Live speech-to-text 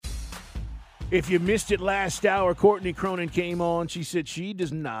If you missed it last hour, Courtney Cronin came on. She said she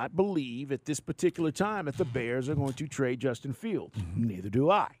does not believe at this particular time that the Bears are going to trade Justin Fields. Neither do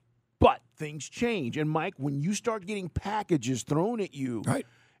I. But things change. And, Mike, when you start getting packages thrown at you, right,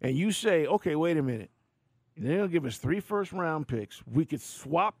 and you say, okay, wait a minute. They'll give us 3 first-round picks. We could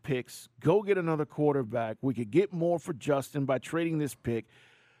swap picks, go get another quarterback. We could get more for Justin by trading this pick.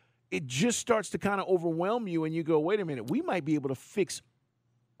 It just starts to kind of overwhelm you, and you go, wait a minute, we might be able to fix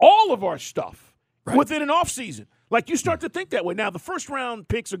all of our stuff within an offseason. Like, you start to think that way. Now, the first-round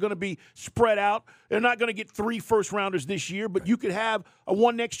picks are going to be spread out. They're not going to get 3 first-rounders this year, but you could have a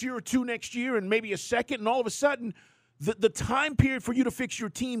 1 next year or 2 next year and maybe a second, and all of a sudden, the time period for you to fix your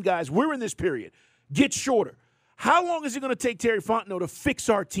team, guys, we're in this period, gets shorter. How long is it going to take Terry Fontenot to fix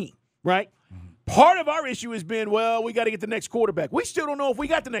our team, right? Part of our issue has been, well, we got to get the next quarterback. We still don't know if we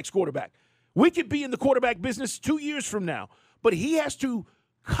got the next quarterback. We could be in the quarterback business 2 years from now, but he has to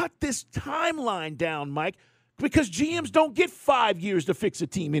cut this timeline down, Mike, because GMs don't get 5 years to fix a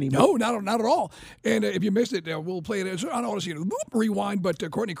team anymore. No, not at all. And if you missed it, we'll play it. I don't want to see it rewind,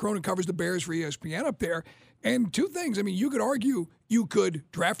 but Courtney Cronin covers the Bears for ESPN up there. And 2 things. I mean, you could argue you could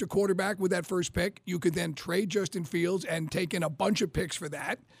draft a quarterback with that first pick. You could then trade Justin Fields and take in a bunch of picks for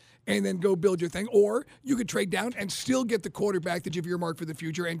that and then go build your thing. Or you could trade down and still get the quarterback that you've earmarked for the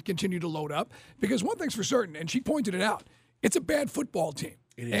future and continue to load up. Because one thing's for certain, and she pointed it out, it's a bad football team.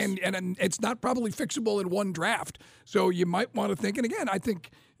 It is. And it's not probably fixable in one draft. So you might want to think, and again, I think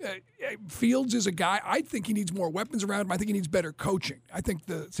Fields is a guy, I think he needs more weapons around him. I think he needs better coaching. I think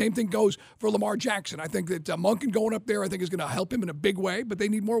the same thing goes for Lamar Jackson. I think that Monken going up there, I think is going to help him in a big way, but they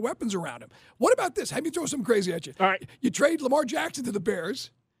need more weapons around him. What about this? Have me throw something crazy at you. All right. You trade Lamar Jackson to the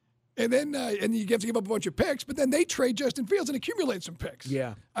Bears, and then and you have to give up a bunch of picks, but then they trade Justin Fields and accumulate some picks.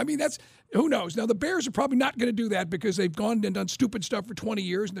 Yeah. I mean, that's who knows. Now, the Bears are probably not going to do that because they've gone and done stupid stuff for 20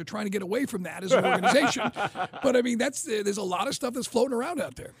 years, and they're trying to get away from that as an organization. But, I mean, there's a lot of stuff that's floating around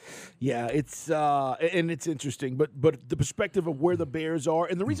out there. Yeah, it's and it's interesting. But the perspective of where the Bears are,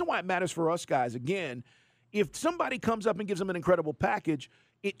 and the reason why it matters for us guys, again, if somebody comes up and gives them an incredible package,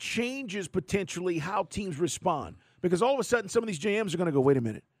 it changes potentially how teams respond. Because all of a sudden, some of these GMs are going to go, wait a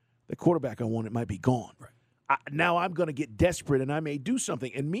minute. The quarterback I wanted might be gone. Right. Now I'm going to get desperate, and I may do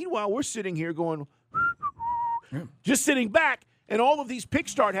something. And meanwhile, we're sitting here going, just sitting back, and all of these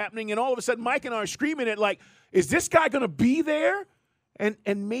picks start happening, and all of a sudden Mike and I are screaming at, like, is this guy going to be there? And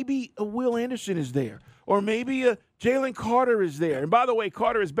maybe a Will Anderson is there, or maybe a Jalen Carter is there. And by the way,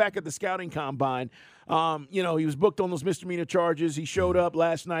 Carter is back at the scouting combine. He was booked on those misdemeanor charges. He showed up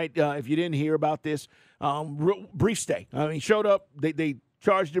last night. If you didn't hear about this, brief stay. He showed up. They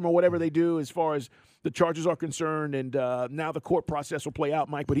charged him or whatever they do as far as the charges are concerned, and now the court process will play out,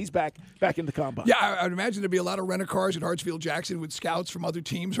 Mike, but he's back in the combine. Yeah, I would imagine there'd be a lot of rent-a-cars at Hartsfield-Jackson with scouts from other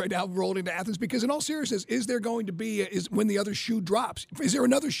teams right now rolling into Athens, because in all seriousness, is there going to be, when the other shoe drops, is there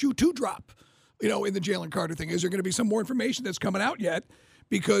another shoe to drop, in the Jalen Carter thing? Is there going to be some more information that's coming out yet?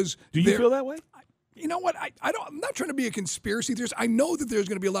 Because do you feel that way? You know what? I'm not trying to be a conspiracy theorist. I know that there's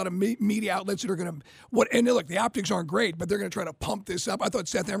going to be a lot of media outlets that are going to and look, the optics aren't great, but they're going to try to pump this up. I thought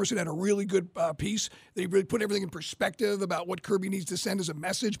Seth Emerson had a really good piece. They really put everything in perspective about what Kirby needs to send as a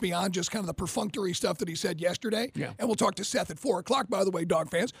message beyond just kind of the perfunctory stuff that he said yesterday. Yeah. And we'll talk to Seth at 4:00, by the way, Dog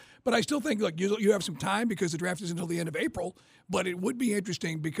fans. But I still think, look, you have some time because the draft is until the end of April. But it would be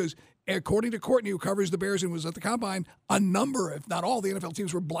interesting because, according to Courtney, who covers the Bears and was at the Combine, a number, if not all, the NFL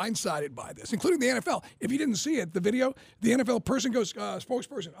teams were blindsided by this, including the NFL. If you didn't see it, the video, the NFL person goes,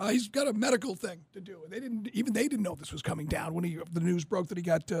 spokesperson, he's got a medical thing to do. And they didn't know this was coming down when the news broke that he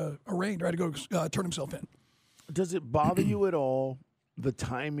got arraigned or had to go turn himself in. Does it bother you at all, the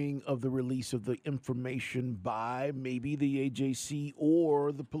timing of the release of the information by maybe the AJC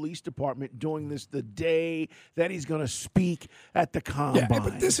or the police department doing this the day that he's going to speak at the Combine? Yeah,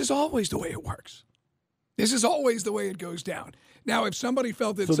 but this is always the way it works. This is always the way it goes down. Now, if somebody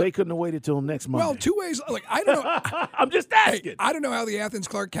felt that... So they couldn't have waited till next Monday. Well, 2 ways. Like, I don't know. I'm just asking. Hey, I don't know how the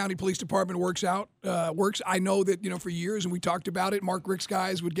Athens-Clarke County Police Department works. I know that, for years, and we talked about it, Mark Rick's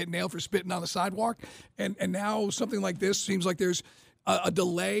guys would get nailed for spitting on the sidewalk. And now something like this seems like there's a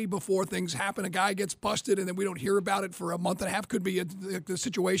delay before things happen. A guy gets busted, and then we don't hear about it for a month and a half. Could be the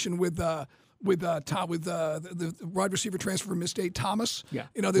situation with the wide receiver transfer from Miss State, Thomas. Yeah.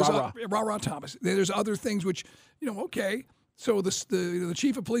 There's Ra Thomas. There's other things which, okay. So the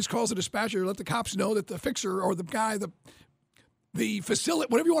chief of police calls the dispatcher, let the cops know that the fixer or the guy, the facility,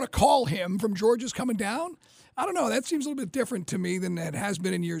 whatever you want to call him, from Georgia's coming down. I don't know. That seems a little bit different to me than it has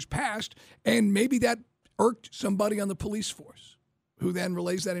been in years past. And maybe that irked somebody on the police force who then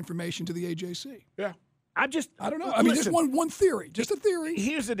relays that information to the AJC. Yeah. I don't know. I mean, just one theory. Just a theory.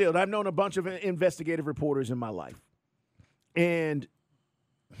 Here's the deal. I've known a bunch of investigative reporters in my life. And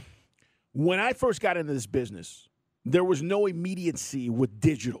when I first got into this business, there was no immediacy with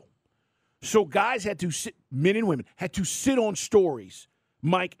digital. So guys had to sit, men and women, had to sit on stories,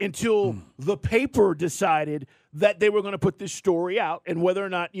 Mike, until the paper decided that they were going to put this story out, and whether or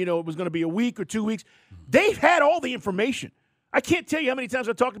not, it was going to be a week or 2 weeks. They've had all the information. I can't tell you how many times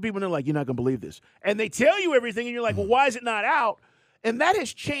I talk to people and they're like, you're not going to believe this. And they tell you everything and you're like, well, why is it not out? And that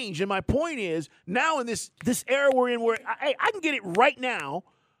has changed. And my point is, now in this era we're in where I can get it right now,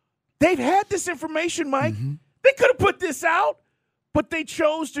 they've had this information, Mike. Mm-hmm. They could have put this out, but they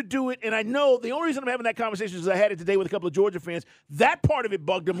chose to do it. And I know the only reason I'm having that conversation is I had it today with a couple of Georgia fans. That part of it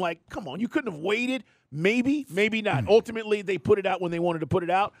bugged them like, come on, you couldn't have waited. Maybe, maybe not. Ultimately, they put it out when they wanted to put it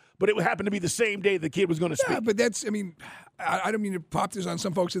out, but it happened to be the same day the kid was going to speak. Yeah, but that's, I don't mean to pop this on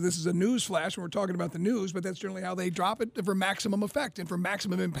some folks that this is a news flash when we're talking about the news, but that's generally how they drop it for maximum effect and for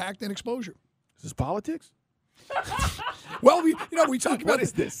maximum impact and exposure. Is this politics? Well, we talk about what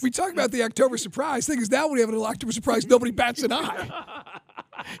is this? We talk about the October surprise. Thing is, now when we have an October surprise, nobody bats an eye.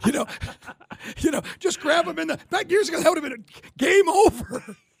 Just grab them in the back years ago. That would have been a game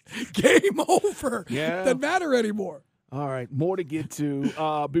over. Game over. Yeah. Doesn't matter anymore. All right, more to get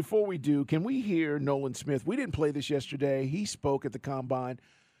to. Before we do, can we hear Nolan Smith? We didn't play this yesterday. He spoke at the Combine.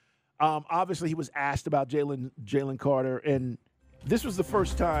 Obviously, he was asked about Jalen Carter, and this was the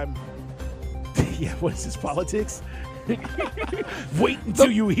first time. Yeah, what is this, politics? Wait until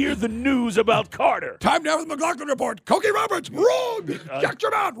you hear the news about Carter. Time now for the McLaughlin Report. Cokie Roberts, wrong. Jack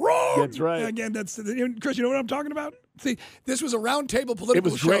Tremont, wrong. That's right. Again, Chris, you know what I'm talking about? See, this was a roundtable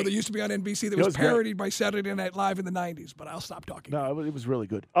political show that used to be on NBC that was parodied by Saturday Night Live in the 90s, but I'll stop talking. No, it was really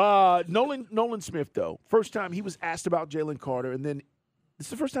good. Nolan Smith, though, first time he was asked about Jalen Carter, and then it's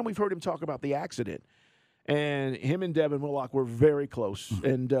the first time we've heard him talk about the accident. And him and Devin Willock were very close.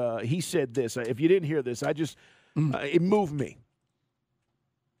 And he said this. If you didn't hear this, it moved me.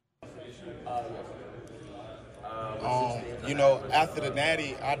 After the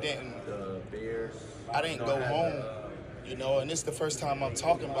Natty, I didn't go home, and it's the first time I'm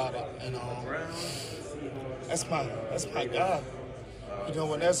talking about it. And that's my guy.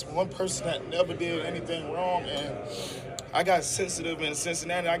 When that's one person that never did anything wrong, and I got sensitive in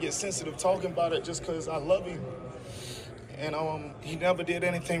Cincinnati. I get sensitive talking about it just because I love him. And he never did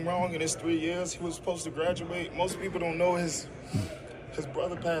anything wrong in his 3 years. He was supposed to graduate. Most people don't know his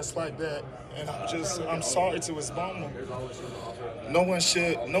brother passed like that. And I'm sorry to his mama. No one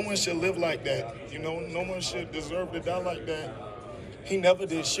should live like that. No one should deserve to die like that. He never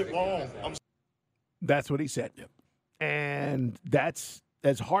did shit wrong. That's what he said. Yep. And that's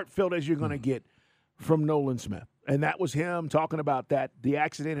as heartfelt as you're going to get from Nolan Smith. And that was him talking about the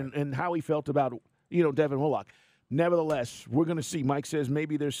accident and how he felt about, Devin Willock. Nevertheless, we're going to see. Mike says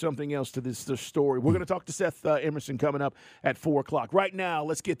maybe there's something else to this story. We're going to talk to Seth Emerson coming up at 4 o'clock. Right now,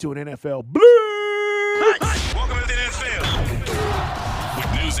 let's get to an NFL Blitz! Welcome to the NFL.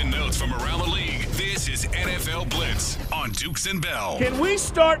 With news and notes from around the league, this is NFL Blitz on Dukes and Bell. Can we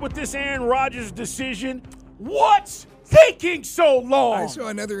start with this Aaron Rodgers decision? What's taking so long? I saw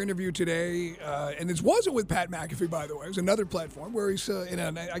another interview today, and it wasn't with Pat McAfee, by the way. It was another platform where he's in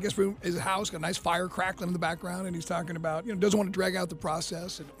his house, got a nice fire crackling in the background, and he's talking about, doesn't want to drag out the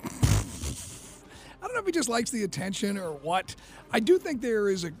process. And I don't know if he just likes the attention or what. I do think there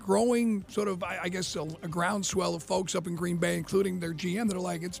is a growing sort of, a groundswell of folks up in Green Bay, including their GM, that are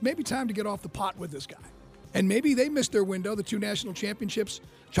like, it's maybe time to get off the pot with this guy. And maybe they missed their window, the two NFC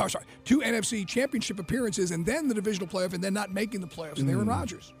championship appearances, and then the divisional playoff, and then not making the playoffs. And Aaron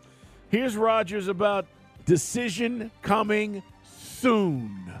Rodgers. Here's Rodgers about decision coming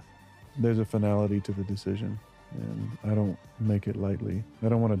soon. There's a finality to the decision, and I don't make it lightly. I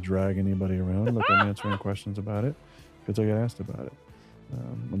don't want to drag anybody around. Look, I'm answering questions about it because I get asked about it.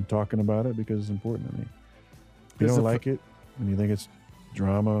 I'm talking about it because it's important to me. If you don't like it, and you think it's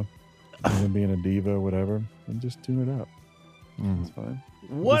drama, and being a diva, whatever, then just tune it out. It's fine.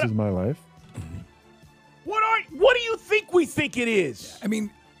 This is my life. What do you think we think it is?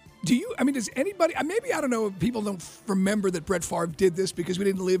 Does anybody, maybe, I don't know, people don't remember that Brett Favre did this because we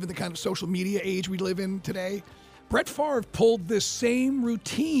didn't live in the kind of social media age we live in today. Brett Favre pulled this same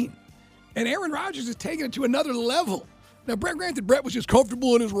routine, and Aaron Rodgers is taking it to another level Now, granted, Brett was just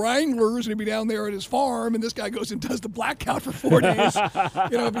comfortable in his Wranglers and he'd be down there at his farm, and this guy goes and does the blackout for 4 days.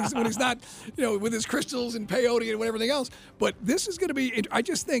 When he's not, with his crystals and peyote and everything else. But this is going to be. I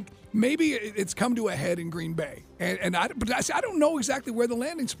just think maybe it's come to a head in Green Bay, but I don't know exactly where the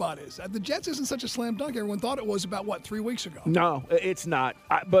landing spot is. The Jets isn't such a slam dunk. Everyone thought it was about 3 weeks ago. No, it's not.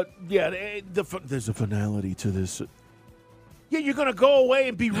 But yeah, there's a finality to this. Yeah, you're going to go away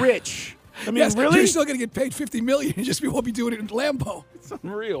and be rich. I mean, yes, really? You're still going to get paid $50 million and just won't be doing it in Lambeau. It's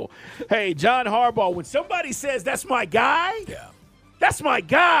unreal. Hey, John Harbaugh, when somebody says that's my guy, that's my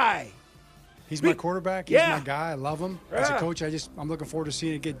guy. He's my quarterback. He's my guy. I love him. As a coach, I'm looking forward to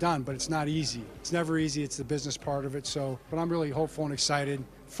seeing it get done, but it's not easy. It's never easy. It's the business part of it. But I'm really hopeful and excited,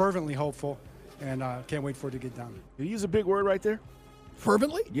 fervently hopeful, and can't wait for it to get done. Did you use a big word right there?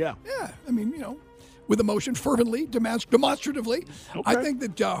 Fervently? Yeah. Yeah. I mean, with emotion, fervently, demonstratively. Okay. I think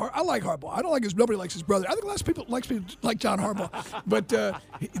that I like Harbaugh. I don't like nobody likes his brother. I think lots of people like John Harbaugh.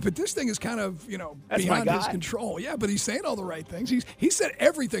 but this thing is kind of beyond his control. Yeah, but he's saying all the right things. He said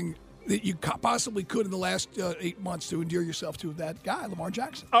everything that you possibly could in the last 8 months to endear yourself to that guy, Lamar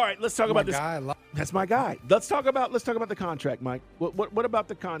Jackson. All right, let's talk about this. That's my guy. Let's talk about the contract, Mike. What about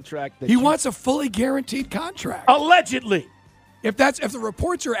the contract? That he wants a fully guaranteed contract. Allegedly. If the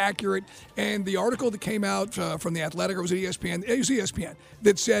reports are accurate, and the article that came out from The Athletic, or was it ESPN? It was ESPN,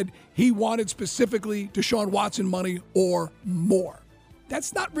 that said he wanted specifically Deshaun Watson money or more.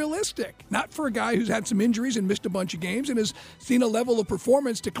 That's not realistic. Not for a guy who's had some injuries and missed a bunch of games and has seen a level of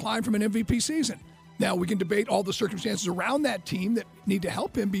performance decline from an MVP season. Now, we can debate all the circumstances around that team that need to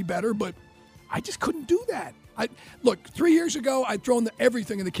help him be better, but I just couldn't do that. Look, 3 years ago, I'd thrown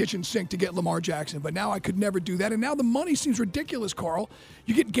everything in the kitchen sink to get Lamar Jackson, but now I could never do that. And now the money seems ridiculous, Carl.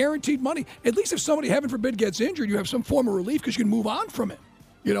 You get guaranteed money. At least if somebody, heaven forbid, gets injured, you have some form of relief because you can move on from it.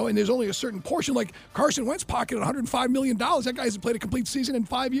 And there's only a certain portion. Like Carson Wentz pocketed $105 million. That guy hasn't played a complete season in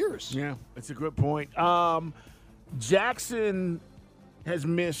 5 years. Yeah, that's a good point. Jackson has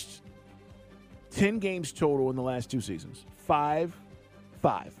missed 10 games total in the last 2 seasons. 5.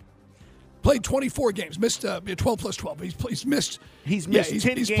 Played 24 games, missed 12 plus 12. He's missed. He's missed 10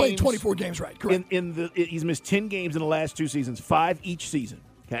 games. He's played 24 games, right? Correct. He's missed 10 games in the last 2 seasons, 5 each season.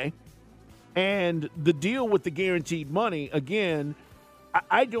 Okay, and the deal with the guaranteed money again,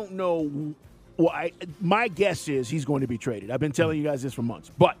 I don't know. Well, my guess is he's going to be traded. I've been telling you guys this for months,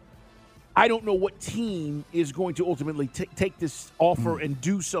 but I don't know what team is going to ultimately take this offer and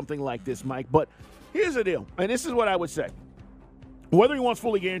do something like this, Mike. But here's the deal, and this is what I would say. Whether he wants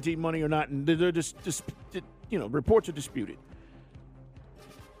fully guaranteed money or not, and they're just reports are disputed.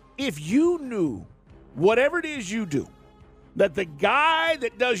 If you knew, whatever it is you do, that the guy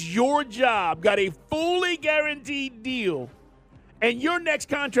that does your job got a fully guaranteed deal, and your next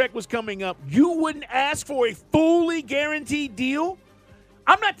contract was coming up, you wouldn't ask for a fully guaranteed deal?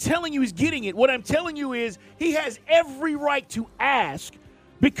 I'm not telling you he's getting it. What I'm telling you is he has every right to ask,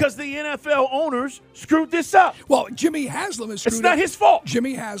 because the NFL owners screwed this up. Well, Jimmy Haslam has screwed up. It's not his fault.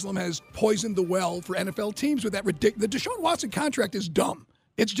 Jimmy Haslam has poisoned the well for NFL teams with that ridiculous. The Deshaun Watson contract is dumb.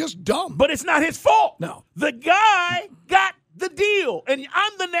 It's just dumb. But it's not his fault. No. The guy got the deal, and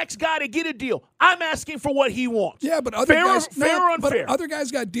I'm the next guy to get a deal. I'm asking for what he wants. Yeah, but other guys, fair or unfair? But other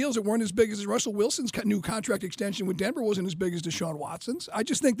guys got deals that weren't as big as Russell Wilson's new contract extension with Denver wasn't as big as Deshaun Watson's. I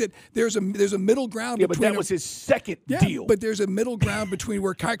just think that there's a middle ground. Yeah, but that was his second deal. But there's a middle ground between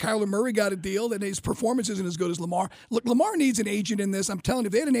where Kyler Murray got a deal and his performance isn't as good as Lamar. Look, Lamar needs an agent in this. I'm telling you,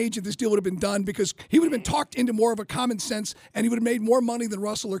 if they had an agent, this deal would have been done because he would have been talked into more of a common sense, and he would have made more money than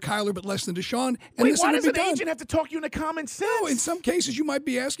Russell or Kyler, but less than Deshaun. And wait, why does an agent have to talk you into common sense? No, in some cases you might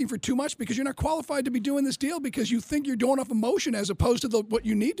be asking for too much because you're not qualified to be doing this deal because you think you're doing off emotion as opposed to what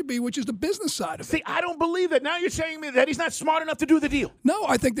you need to be, which is the business side of it. See, I don't believe that. Now you're saying me that he's not smart enough to do the deal. No,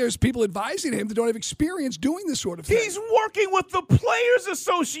 I think there's people advising him that don't have experience doing this sort of thing. He's working with the Players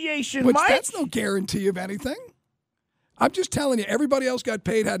Association, Mike. That's no guarantee of anything. I'm just telling you, everybody else got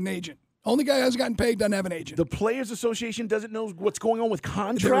paid, had an agent. Only guy who hasn't gotten paid doesn't have an agent. The Players Association doesn't know what's going on with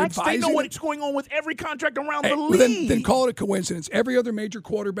contracts. They know what's going on with every contract around the league. Then call it a coincidence. Every other major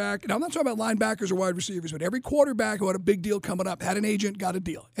quarterback, and I'm not talking about linebackers or wide receivers, but every quarterback who had a big deal coming up had an agent, got a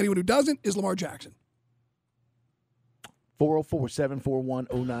deal. Anyone who doesn't is Lamar Jackson.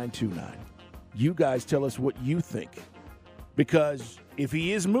 404-741-0929. You guys tell us what you think. Because if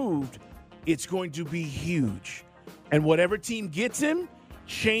he is moved, it's going to be huge. And whatever team gets him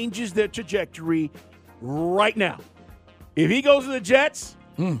changes their trajectory right now. If he goes to the Jets,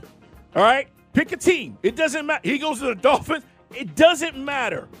 all right, pick a team. It doesn't matter. He goes to the Dolphins. It doesn't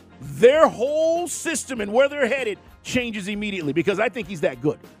matter. Their whole system and where they're headed changes immediately because I think he's that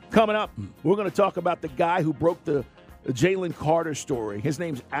good. Coming up, we're going to talk about the guy who broke the Jalen Carter story. His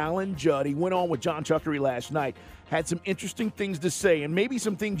name's Alan Judd. He went on with John Chuckery last night, had some interesting things to say, and maybe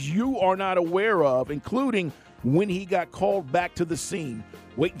some things you are not aware of, including when he got called back to the scene.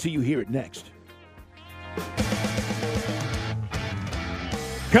 Wait until you hear it next.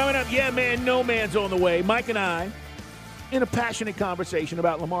 Coming up, yeah, man, no man's on the way. Mike and I in a passionate conversation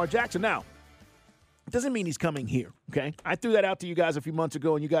about Lamar Jackson. Now, it doesn't mean he's coming here, okay? I threw that out to you guys a few months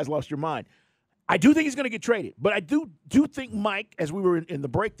ago, and you guys lost your mind. I do think he's going to get traded, but I do think Mike, as we were in the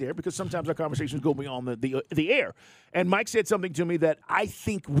break there, because sometimes our conversations go beyond the air, and Mike said something to me that I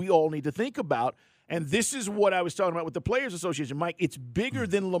think we all need to think about, and this is what I was talking about with the Players Association. Mike, it's bigger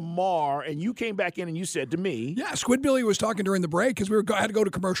than Lamar, and you came back in and you said to me. Yeah, Squid Billy was talking during the break because had to go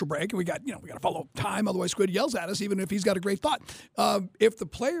to commercial break, and we got to follow time, otherwise Squid yells at us even if he's got a great thought. If the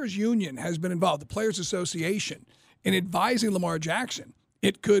Players Union has been involved, the Players Association, in advising Lamar Jackson,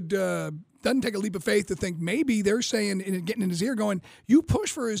 it could doesn't take a leap of faith to think maybe they're saying, and getting in his ear going, you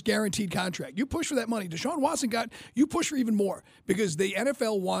push for his guaranteed contract. You push for that money. Deshaun Watson you push for even more because the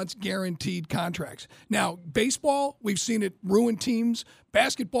NFL wants guaranteed contracts. Now, baseball, we've seen it ruin teams.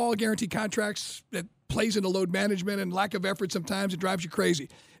 Basketball, guaranteed contracts, that plays into load management and lack of effort sometimes. It drives you crazy.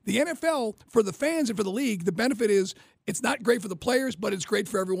 The NFL, for the fans and for the league, the benefit is it's not great for the players, but it's great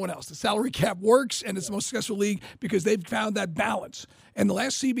for everyone else. The salary cap works, and it's the most successful league because they've found that balance. And the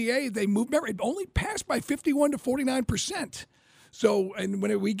last CBA, they moved, remember, it only passed by 51 to 49%. So, and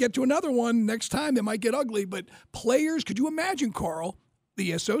when we get to another one next time, it might get ugly. But players, could you imagine, Carl,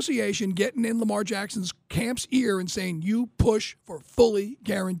 the association getting in Lamar Jackson's camp's ear and saying, you push for fully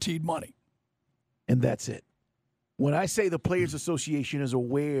guaranteed money? And that's it. When I say the Players Association is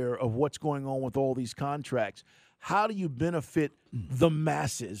aware of what's going on with all these contracts, how do you benefit the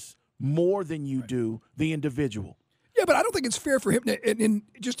masses more than you do the individual? Yeah, but I don't think it's fair for him, and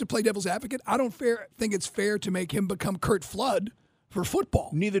just to play devil's advocate, I don't think it's fair to make him become Curt Flood for football.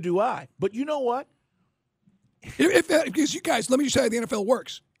 Neither do I. But you know what? Because you guys, let me just tell you how the NFL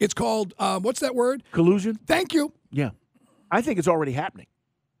works. It's called, what's that word? Collusion? Thank you. Yeah. I think it's already happening.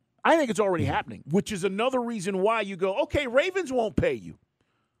 Happening, which is another reason why you go, okay, Ravens won't pay you.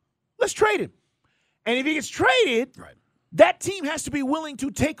 Let's trade him. And if he gets traded, right, that team has to be willing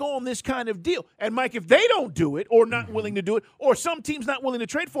to take on this kind of deal. And, Mike, if they don't do it or not willing to do it, or some team's not willing to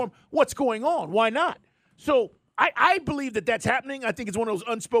trade for him, what's going on? Why not? So I believe that that's happening. I think it's one of those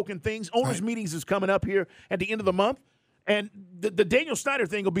unspoken things. Owners' meetings is coming up here at the end of the month. And the Daniel Snyder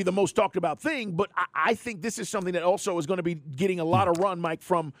thing will be the most talked about thing, but I think this is something that also is going to be getting a lot of run, Mike,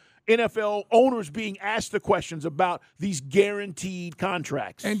 from NFL owners being asked the questions about these guaranteed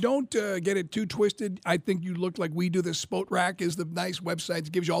contracts. And don't get it too twisted. I think you look like we do. The Spot Rack is the nice website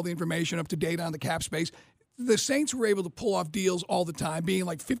that gives you all the information up to date on the cap space. The Saints were able to pull off deals all the time, being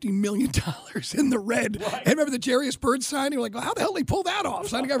like $50 million in the red. Right. And remember the Jarius Byrd signing? Like, well, how the hell did they pull that off?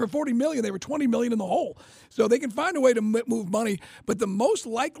 Signed a guy for $40 million. They were $20 million in the hole. So they can find a way to move money. But the most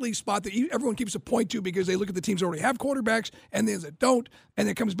likely spot that everyone keeps a point to, because they look at the teams that already have quarterbacks and there's that don't, and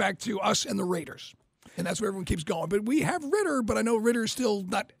it comes back to us and the Raiders. And that's where everyone keeps going. But we have Ritter, but I know Ritter is still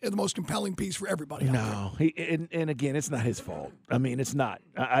not the most compelling piece for everybody. No. And again, it's not his fault. I mean, it's not.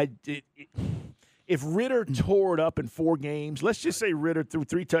 If Ritter tore it up in 4 games, let's just say Ritter threw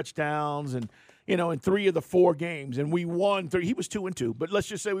 3 touchdowns and, in 3 of the 4 games, and we won 3. He was 2-2, but let's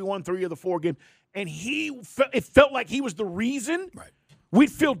just say we won 3 of the 4 games, and it felt like he was the reason, right,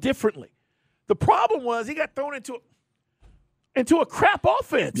 we'd feel differently. The problem was he got thrown into a crap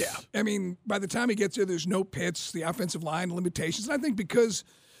offense. Yeah. I mean, by the time he gets there, there's no Pitts, the offensive line limitations. And I think because,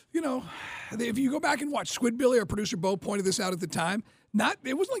 if you go back and watch, Squid Billy, our producer Bo, pointed this out at the time.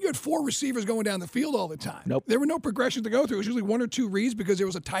 It wasn't like you had 4 receivers going down the field all the time. Nope. There were no progressions to go through. It was usually 1 or 2 reads because there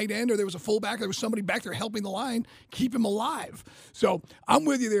was a tight end or there was a fullback. There was somebody back there helping the line keep him alive. So I'm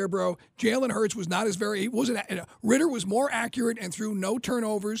with you there, bro. Jalen Hurts was not as Ritter was more accurate and threw no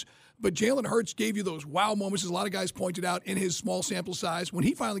turnovers. But Jalen Hurts gave you those wow moments, as a lot of guys pointed out in his small sample size, when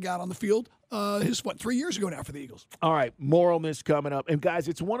he finally got on the field 3 years ago now for the Eagles. All right, more on this coming up. And, guys,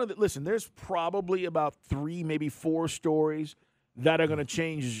 it's one of the – listen, there's probably about 3, maybe 4 stories that are going to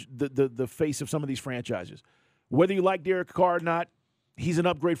change the face of some of these franchises. Whether you like Derek Carr or not, he's an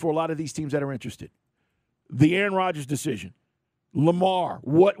upgrade for a lot of these teams that are interested. The Aaron Rodgers decision. Lamar,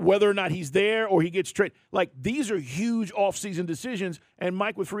 whether or not he's there or he gets traded. Like, these are huge offseason decisions. And,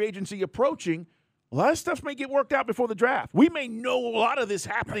 Mike, with free agency approaching, a lot of stuff may get worked out before the draft. We may know a lot of this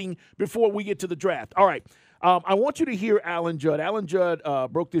happening before we get to the draft. All right. I want you to hear Alan Judd. Alan Judd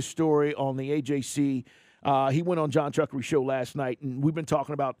broke this story on the AJC He went on John Chuckery's show last night, and we've been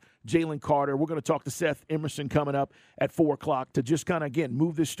talking about Jalen Carter. We're going to talk to Seth Emerson coming up at 4 o'clock to just kind of, again,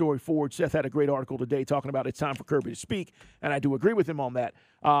 move this story forward. Seth had a great article today talking about it's time for Kirby to speak, and I do agree with him on that.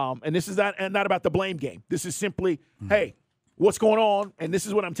 And this is not about the blame game. This is simply, hey, what's going on? And this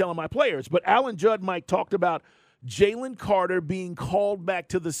is what I'm telling my players. But Alan Judd, Mike, talked about Jalen Carter being called back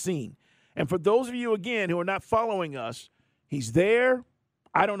to the scene. And for those of you, again, who are not following us, he's there.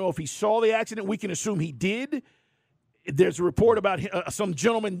 I don't know if he saw the accident. We can assume he did. There's a report about some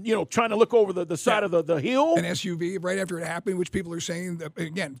gentleman, trying to look over the side of the hill. An SUV right after it happened, which people are saying that,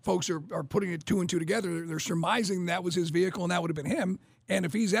 again, folks are putting it 2 and 2 together. They're surmising that was his vehicle and that would have been him. And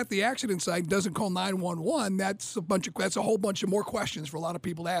if he's at the accident site and doesn't call 911, that's a whole bunch of more questions for a lot of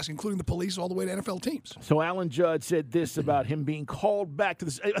people to ask, including the police all the way to NFL teams. So Alan Judd said this about him being called back to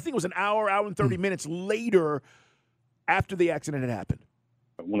this. I think it was an hour and 30 minutes later after the accident had happened.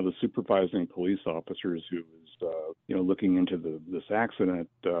 One of the supervising police officers who was, looking into this accident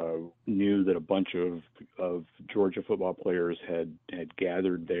knew that a bunch of Georgia football players had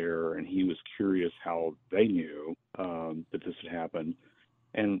gathered there, and he was curious how they knew that this had happened,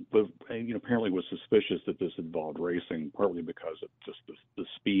 and apparently was suspicious that this involved racing, partly because of just the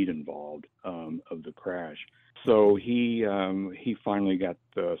speed involved of the crash. So he finally got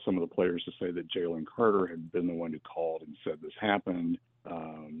some of the players to say that Jalen Carter had been the one who called and said this happened.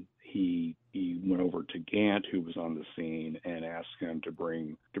 He went over to Gant, who was on the scene, and asked him to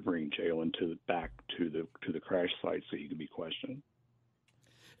bring Jalen back to the crash site so he could be questioned.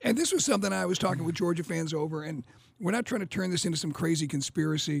 And this was something I was talking with Georgia fans over, and we're not trying to turn this into some crazy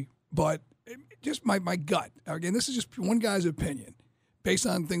conspiracy, but just my gut. Again, this is just one guy's opinion based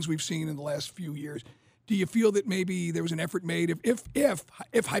on things we've seen in the last few years. Do you feel that maybe there was an effort made if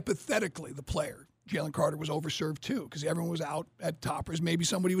hypothetically the player, Jalen Carter, was overserved too, because everyone was out at Toppers, maybe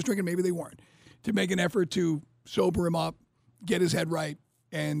somebody was drinking, maybe they weren't, to make an effort to sober him up, get his head right,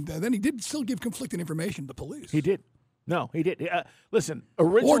 and then he did still give conflicting information to the police. He did. No, he did. Listen,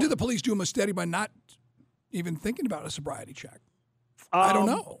 original. Or did the police do him a steady by not even thinking about a sobriety check? I don't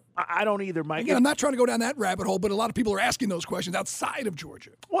know. I don't either, Mike. Again, I'm not trying to go down that rabbit hole, but a lot of people are asking those questions outside of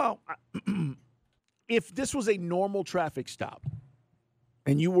Georgia. Well, if this was a normal traffic stop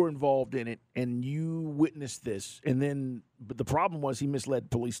and you were involved in it and you witnessed this, but the problem was he misled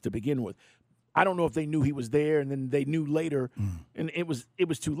police to begin with. I don't know if they knew he was there and then they knew later and it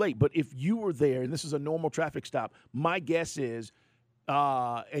was too late. But if you were there and this is a normal traffic stop, my guess is,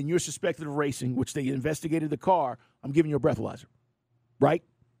 and you're suspected of racing, which they investigated the car, I'm giving you a breathalyzer, right?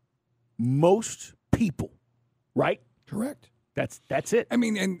 Most people, right? Correct. That's it. I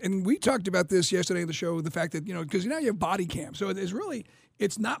mean, and we talked about this yesterday on the show, the fact that, because now you have body cam. So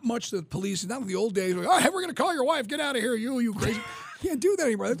it's not much the police, it's not like the old days, like, oh, hey, we're going to call your wife, get out of here, you crazy. Can't do that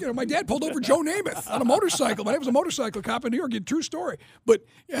anymore. My dad pulled over Joe Namath on a motorcycle. My dad was a motorcycle cop in New York. True story. But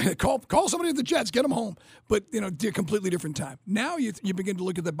call somebody at the Jets, get them home. But a completely different time. Now you begin to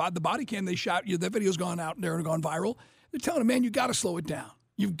look at the body cam they shot. That video's gone out there and gone viral. They're telling him, man, you got to slow it down.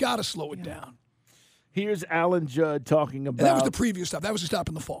 You've got to slow it down. Here's Alan Judd talking about. And that was the previous stop. That was the stop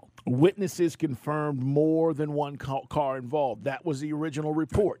in the fall. Witnesses confirmed more than one car involved. That was the original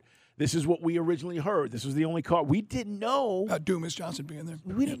report. This is what we originally heard. This was the only car. We didn't know. Dumas Johnson being there.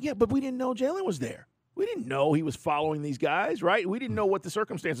 But we didn't know Jalen was there. We didn't know he was following these guys, right? We didn't know what the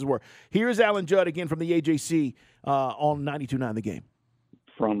circumstances were. Here's Alan Judd again from the AJC on 92.9 The Game.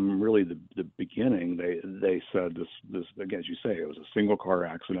 From really the beginning, they said this again, as you say, it was a single car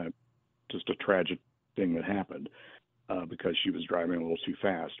accident, just a tragic thing that happened because she was driving a little too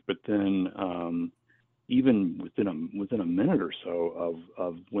fast. But then even within a minute or so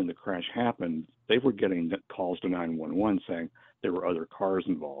of when the crash happened, they were getting calls to 911 saying there were other cars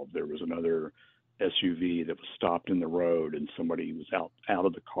involved. There was another SUV that was stopped in the road, and somebody was out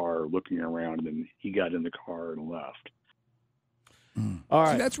of the car looking around, and he got in the car and left. All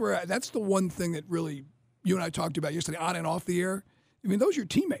right. See, that's the one thing that really you and I talked about yesterday, on and off the air. I mean, those are your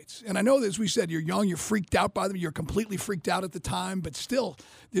teammates. And I know, as we said, you're young, you're freaked out by them, you're completely freaked out at the time, but still,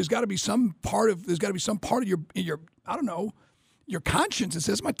 there's got to be some part of your I don't know, your conscience that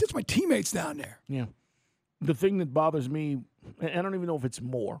says, it's my teammates down there. Yeah. The thing that bothers me, and I don't even know if it's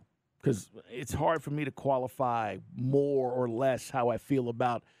more, because it's hard for me to qualify more or less how I feel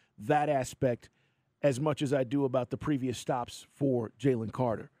about that aspect as much as I do about the previous stops for Jalen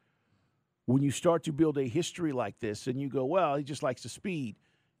Carter. When you start to build a history like this and you go, well, he just likes to speed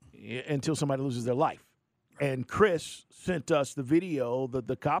until somebody loses their life. And Chris sent us the video,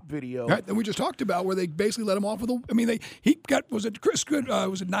 the cop video. Right, that we just talked about, where they basically let him off with a. I mean, he got, was it Chris?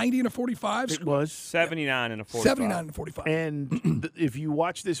 Was it 90 and a 45? It was 79 and a 45. 79 and a 45. And if you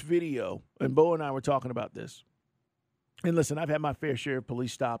watch this video, and Bo and I were talking about this, and listen, I've had my fair share of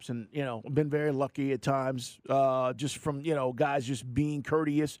police stops, and, I've been very lucky at times, just from, guys just being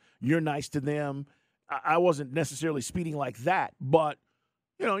courteous. You're nice to them. I wasn't necessarily speeding like that, but,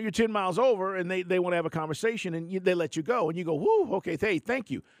 you're 10 miles over, and they want to have a conversation, and they let you go. And you go, whoo, okay, hey, thank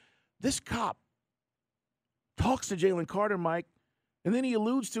you. This cop talks to Jalen Carter, Mike, and then he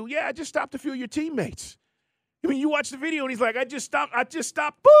alludes to, I just stopped a few of your teammates. I mean, you watch the video, and he's like, I just stopped,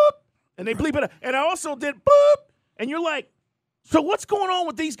 boop, and they bleep it out. And I also did boop. And you're like, so what's going on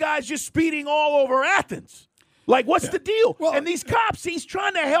with these guys just speeding all over Athens? Like, what's the deal? Well, and these cops, he's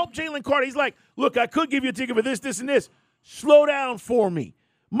trying to help Jalen Carter. He's like, look, I could give you a ticket for this, this, and this. Slow down for me.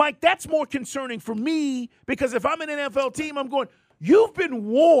 Mike, that's more concerning for me, because if I'm an NFL team, I'm going, you've been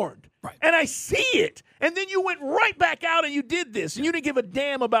warned. Right. And I see it. And then you went right back out and you did this, and you didn't give a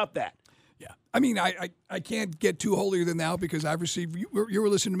damn about that. Yeah. I mean, I can't get too holier than thou, because I've received, you were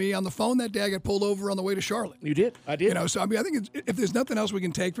listening to me on the phone that day. I got pulled over on the way to Charlotte. You did? I did. So I mean, I think if there's nothing else we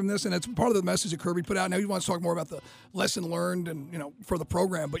can take from this, and it's part of the message that Kirby put out. Now he wants to talk more about the lesson learned and, for the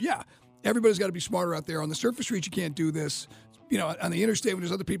program. But yeah, everybody's got to be smarter out there. On the surface streets, you can't do this. On the interstate, when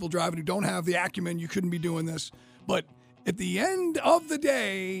there's other people driving who don't have the acumen, you couldn't be doing this. But at the end of the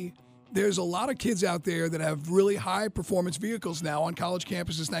day, there's a lot of kids out there that have really high performance vehicles now on college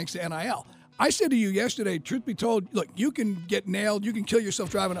campuses thanks to NIL. I said to you yesterday, truth be told, look, you can get nailed. You can kill yourself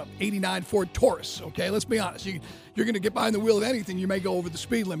driving an 89 Ford Taurus, okay? Let's be honest. You're going to get behind the wheel of anything. You may go over the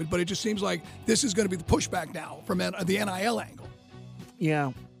speed limit, but it just seems like this is going to be the pushback now from the NIL angle.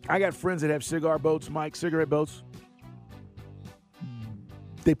 Yeah. I got friends that have cigar boats, Mike, cigarette boats.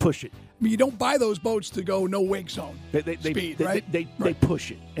 They push it. I mean, you don't buy those boats to go no wake zone speed, right? They push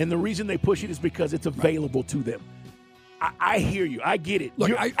it. And the reason they push it is because it's available to them. I hear you. I get it. Look,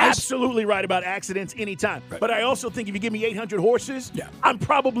 you're absolutely right about accidents anytime. Right. But I also think if you give me 800 horses, I'm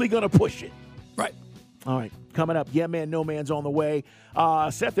probably going to push it. Right. All right. Coming up, Yeah Man, No Man's on the way.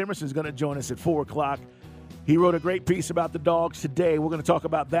 Seth Emerson's going to join us at 4 o'clock. He wrote a great piece about the Dogs today. We're going to talk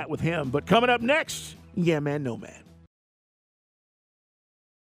about that with him. But coming up next, Yeah Man, No Man.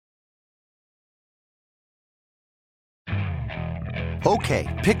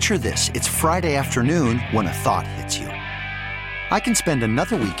 Okay, picture this. It's Friday afternoon when a thought hits you. I can spend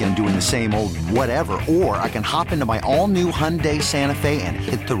another weekend doing the same old whatever, or I can hop into my all-new Hyundai Santa Fe and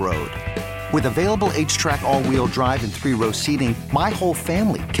hit the road. With available H-Track all-wheel drive and 3-row seating, my whole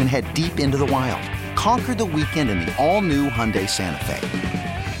family can head deep into the wild. Conquer the weekend in the all-new Hyundai Santa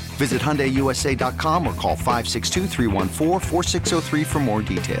Fe. Visit HyundaiUSA.com or call 562-314-4603 for more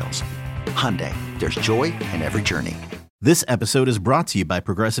details. Hyundai, there's joy in every journey. This episode is brought to you by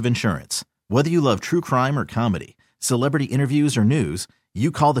Progressive Insurance. Whether you love true crime or comedy, celebrity interviews or news, you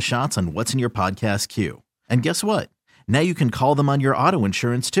call the shots on what's in your podcast queue. And guess what? Now you can call them on your auto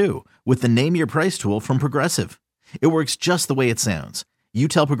insurance too, with the Name Your Price tool from Progressive. It works just the way it sounds. You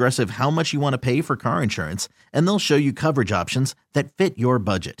tell Progressive how much you want to pay for car insurance, and they'll show you coverage options that fit your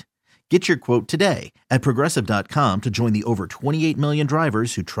budget. Get your quote today at Progressive.com to join the over 28 million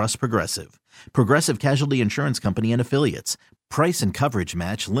drivers who trust Progressive. Progressive Casualty Insurance Company and Affiliates. Price and coverage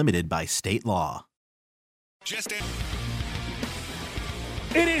match limited by state law.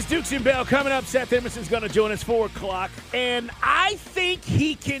 It is Dukes and Bell coming up. Seth Emerson's going to join us 4 o'clock, and I think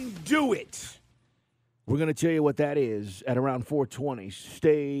he can do it. We're going to tell you what that is at around 4:20.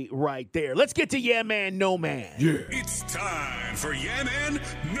 Stay right there. Let's get to Yeah Man, No Man. Yeah. It's time for Yeah Man,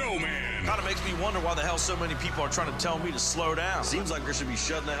 No Man. Kind of makes me wonder why the hell so many people are trying to tell me to slow down. Seems like they should be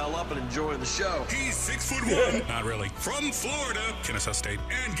shutting the hell up and enjoying the show. He's 6'1", not really, from Florida, Kennesaw State,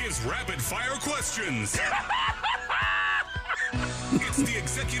 and gives rapid-fire questions. It's the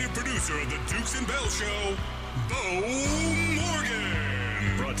executive producer of the Dukes and Bell Show, Bo Morgan.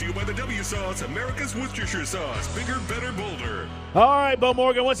 Brought to you by the W Sauce, America's Worcestershire sauce. Bigger, better, bolder. All right, Bo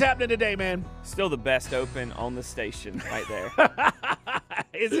Morgan, what's happening today, man? Still the best open on the station right there.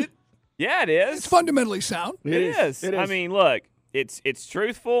 Is it? Yeah, it is. It's fundamentally sound. It is. I mean, look, it's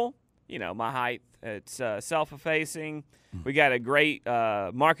truthful. You know, my height. It's self-effacing. We got a great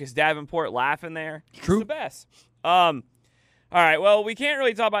Marcus Davenport laughing there. True. It's the best. All right, well, we can't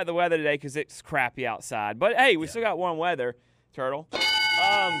really talk about the weather today because it's crappy outside. But, hey, we still got warm weather, Turtle.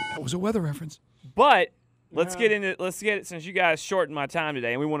 That was a weather reference. But Let's get it since you guys shortened my time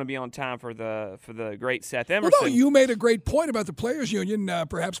today, and we want to be on time for the great Seth Emerson. Well, no, you made a great point about the players' union,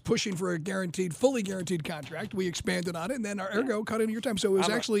 perhaps pushing for a fully guaranteed contract. We expanded on it, and then our ergo cut into your time. So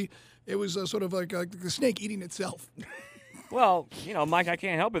it was sort of like the snake eating itself. Well, Mike, I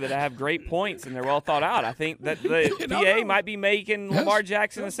can't help it that I have great points and they're well thought out. I think that the PA might be making Lamar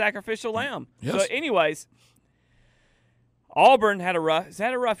Jackson a sacrificial lamb. Yes. So, anyways, Auburn had a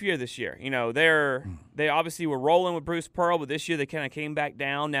rough year this year. They obviously were rolling with Bruce Pearl, but this year they kind of came back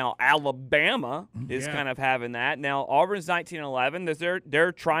down. Now Alabama is kind of having that. Now Auburn's 19-11.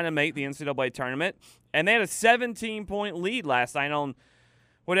 They're trying to make the NCAA tournament, and they had a 17-point lead last night on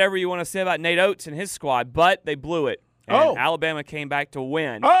whatever you want to say about Nate Oates and his squad, but they blew it. And Alabama came back to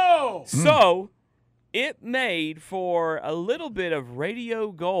win. So it made for a little bit of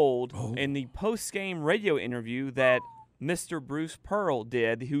radio gold in the post-game radio interview that Mr. Bruce Pearl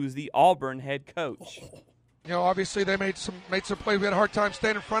did, who's the Auburn head coach. Obviously they made some plays. We had a hard time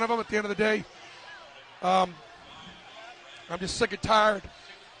staying in front of them at the end of the day. I'm just sick and tired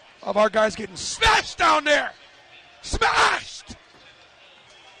of our guys getting smashed down there. Smashed!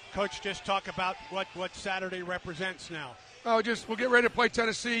 Coach, just talk about what Saturday represents now. We'll get ready to play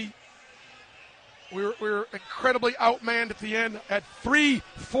Tennessee. We were incredibly outmanned at the end. Had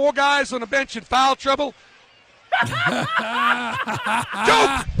 4 guys on the bench in foul trouble.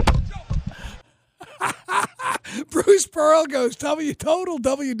 Joke! Bruce Pearl goes total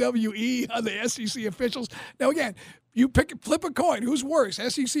WWE on the SEC officials. Now, again, you flip a coin. Who's worse,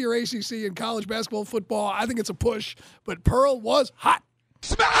 SEC or ACC in college basketball, football? I think it's a push, but Pearl was hot.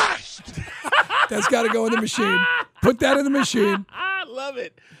 Smashed! That's got to go in the machine. Put that in the machine. I love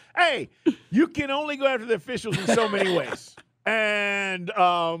it. Hey, you can only go after the officials in so many ways. And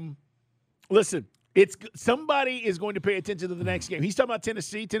listen, somebody is going to pay attention to the next game. He's talking about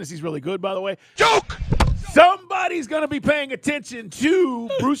Tennessee. Tennessee's really good, by the way. Joke! Somebody's going to be paying attention to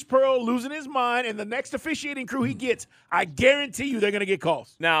Bruce Pearl losing his mind, and the next officiating crew he gets, I guarantee you they're going to get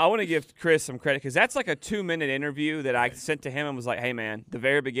calls. Now, I want to give Chris some credit because that's like a 2-minute interview that I sent to him and was like, hey, man, the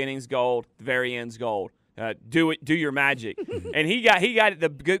very beginning's gold, the very end's gold. Do your magic. And he got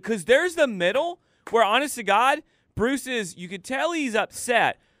it because there's the middle where, honest to God, Bruce you could tell he's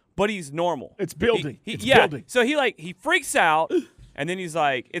upset, but he's normal. It's building. It's building. So he freaks and then he's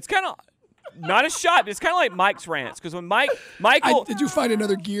like, it's kind of not a shot, but it's kind of like Mike's rants. Because when Michael, did you find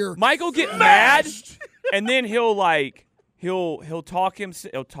another gear? Michael get mad, and then he'll talk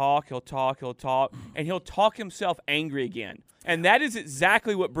he'll talk, and he'll talk himself angry again. And that is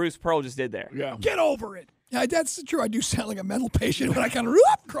exactly what Bruce Pearl just did there. Yeah. Get over it. Yeah, that's true. I do sound like a mental patient when I kind of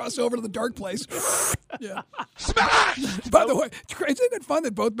cross over to the dark place. Yeah. Smash! By the way, isn't it fun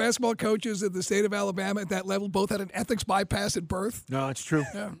that both basketball coaches at the state of Alabama at that level both had an ethics bypass at birth? No, it's true.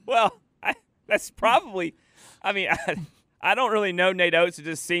 Yeah. Well, that's probably – I mean, I don't really know Nate Oates. I've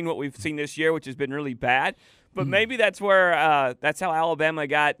just seen what we've seen this year, which has been really bad. But maybe that's where that's how Alabama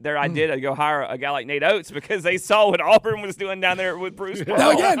got their idea to go hire a guy like Nate Oates because they saw what Auburn was doing down there with Bruce Pearl.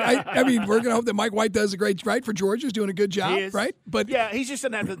 Now, again, I mean, we're going to hope that Mike White does a great right for Georgia. He's doing a good job, right? But yeah, he's just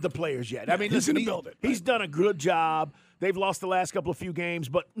doesn't have the players yet. I mean, he's going to build it. He's done a good job. They've lost the last couple of few games.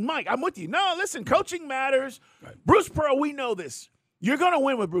 But, Mike, I'm with you. No, listen, coaching matters. Right. Bruce Pearl, we know this. You're going to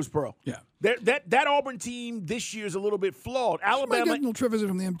win with Bruce Pearl. Yeah. That Auburn team this year is a little bit flawed. Alabama got a little trivia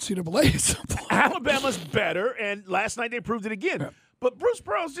from the NCAA at some point. Alabama's better, and last night they proved it again. Yeah. But Bruce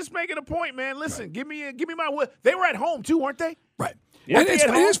Pearl's just making a point, man. Listen, give me my – they were at home too, weren't they? Right. Yeah, and it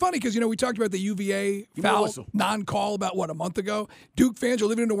is funny because, we talked about the UVA foul non-call about, a month ago. Duke fans are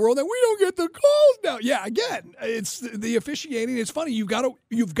living in a world that we don't get the calls now. Yeah, again, it's the officiating. It's funny. You've got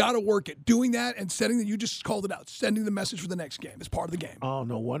to work it. Doing that and setting that, you just called it out, sending the message for the next game is part of the game. Oh,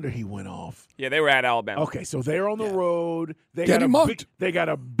 no wonder he went off. Yeah, they were at Alabama. Okay, so they're on the road. They got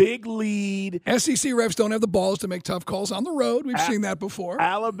a big lead. SEC refs don't have the balls to make tough calls on the road. We've seen that before.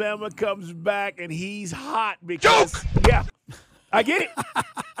 Alabama comes back, and he's hot because – yeah. I get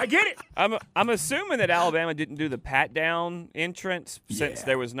it. I'm assuming that Alabama didn't do the pat-down entrance since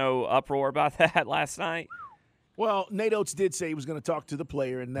there was no uproar about that last night. Well, Nate Oates did say he was going to talk to the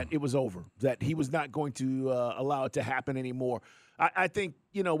player and that it was over, that he was not going to allow it to happen anymore. I think,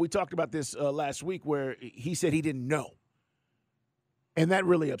 we talked about this last week where he said he didn't know. And that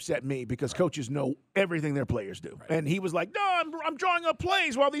really upset me because coaches know everything their players do. Right. And he was like, no, I'm drawing up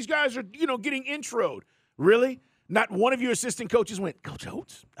plays while these guys are, getting introed. Really? Not one of your assistant coaches went, Coach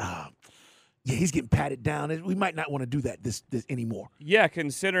Oates, yeah, he's getting patted down. We might not want to do that this anymore. Yeah,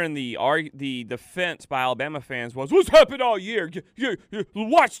 considering the defense by Alabama fans was, what's happened all year? You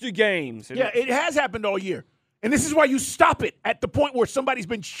watch the games. Yeah, it has happened all year. And this is why you stop it at the point where somebody's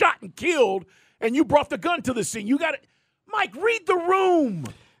been shot and killed. and you brought the gun to the scene. You got it. Mike, read the room.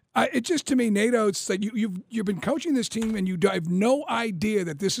 It just, to me, Nato, it's like you've been coaching this team and you have no idea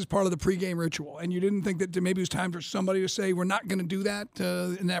that this is part of the pregame ritual, and you didn't think that maybe it was time for somebody to say we're not going to do that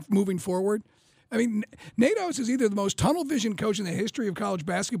in that moving forward. I mean, Natos is either the most tunnel vision coach in the history of college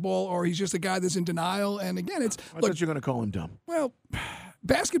basketball, or he's just a guy that's in denial. And again, I thought you were going to call him dumb. Well,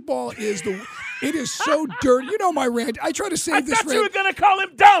 basketball is it is so dirty. You know my rant. I try to save this rant. I thought you were going to call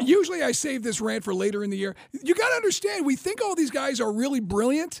him dumb. Usually I save this rant for later in the year. You got to understand, we think all these guys are really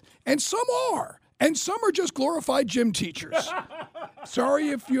brilliant, and some are. And some are just glorified gym teachers. Sorry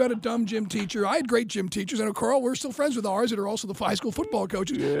if you had a dumb gym teacher. I had great gym teachers. I know, Carl, we're still friends with ours that are also the high school football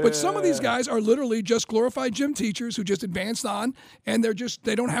coaches. Yeah. But some of these guys are literally just glorified gym teachers who just advanced on, and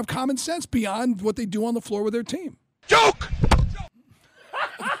they don't have common sense beyond what they do on the floor with their team. Joke!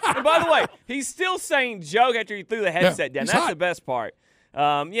 And by the way, he's still saying joke after he threw the headset down. That's the best part.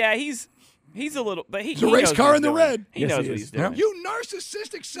 He's a little, but he's a race car in the red. He knows what he's doing. You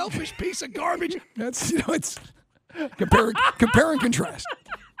narcissistic, selfish piece of garbage. That's it's compare and contrast.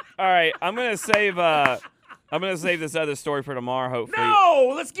 All right, I'm gonna save this other story for tomorrow. Hopefully,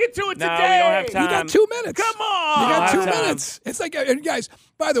 no. Let's get to it today. No, we don't have time. You got 2 minutes. Come on. You got 2 minutes. It's like, and guys,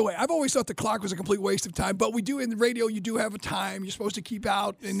 by the way, I've always thought the clock was a complete waste of time, but we do in the radio. You do have a time you're supposed to keep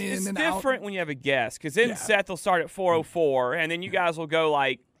out and in and out. It's different when you have a guest, because then Seth will start at 4:04, and then you guys will go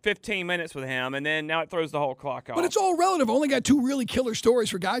like 15 minutes with him, and then now it throws the whole clock off. But it's all relative. I only got 2 really killer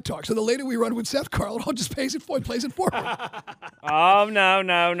stories for Guy Talk. So the later we run with Seth, Carl, it all just plays it forward. Oh, no.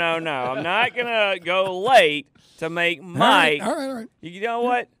 I'm not going to go late to make Mike. All right. You know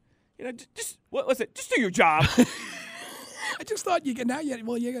what? Just do your job. I just thought you got a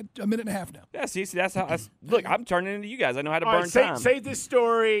minute and a half now. Yeah, see, that's how. Look, I'm turning into you guys. I know how to burn time. Save this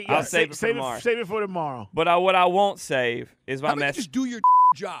story. I'll save it for tomorrow. Save it for tomorrow. But what I won't save is my message. Just do your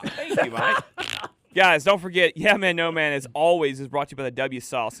job. Thank you, Mike. Guys, don't forget, Yeah Man, No Man, as always, is brought to you by the W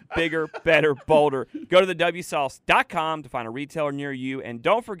Sauce. Bigger, better, bolder. Go to thewsauce.com to find a retailer near you. And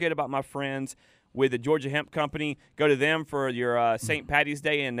don't forget about my friends with the Georgia Hemp Company. Go to them for your St. Patty's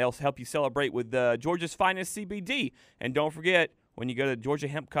Day, and they'll help you celebrate with Georgia's finest CBD. And don't forget, when you go to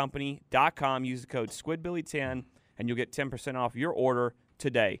GeorgiaHempCompany.com, use the code SquidBilly10, and you'll get 10% off your order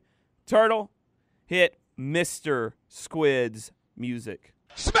today. Turtle, hit Mr. Squid's music.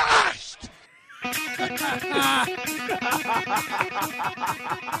 Smashed!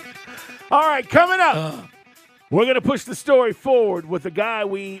 All right, coming up. We're going to push the story forward with a guy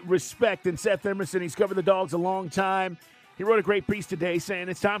we respect in Seth Emerson. He's covered the Dogs a long time. He wrote a great piece today saying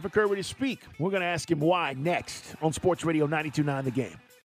it's time for Kirby to speak. We're going to ask him why next on Sports Radio 92.9 The Game.